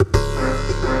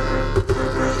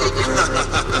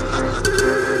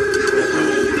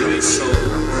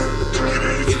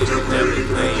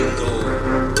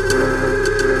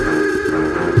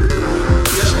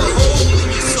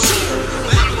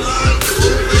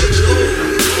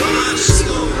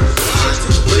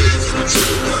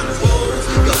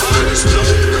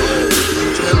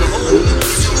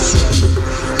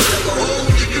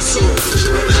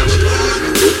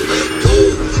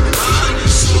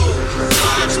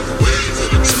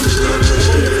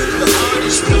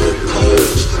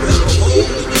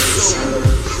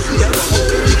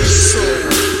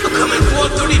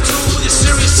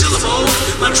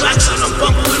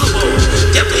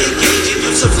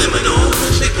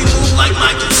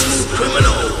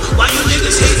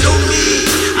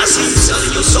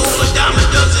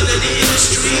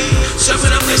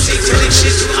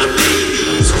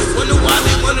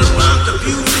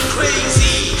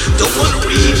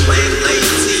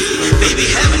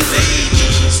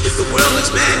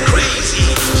was mad crazy.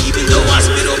 Even though I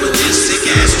spit over this sick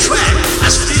ass track, I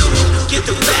still don't get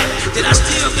the fact that I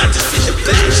still got to spit the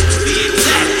facts. To be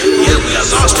exact, yeah, we are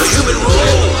lost a human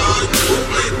role.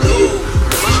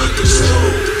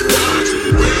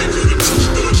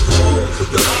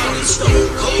 The heart is stone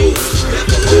cold.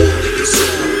 Never hold in your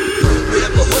soul.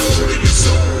 Never hold in your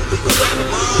soul. Grab a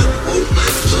mind, won't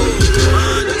let go.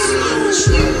 Mind is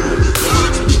slow.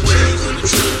 Mind to the waves and the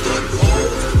truth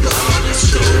unfold. The heart is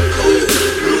stone cold.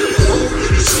 Never hold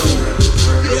in your soul.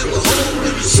 Never hold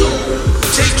in your soul.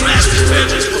 Take drastic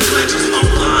measures for pleasures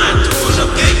online. Doing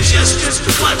up gang gestures.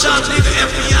 Watch out, nigga.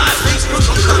 FBI, Facebook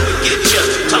gon' come and get ya.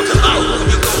 Talk about who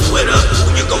you gon' wet up,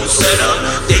 who you gon' set up.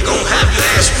 They gon' have your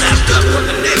ass wrapped up from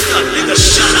the neck up, nigga.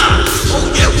 Shut up. Oh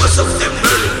yeah, what's up with that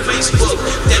murder Facebook?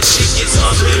 That shit gets a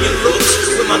million looks.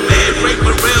 When my man Ray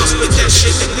Morrell spit that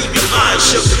shit to leave your mind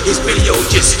shook. His video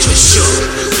gets too shook.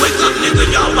 Wake up, nigga,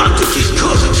 y'all about to get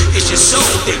cooked. It's your soul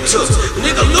they took.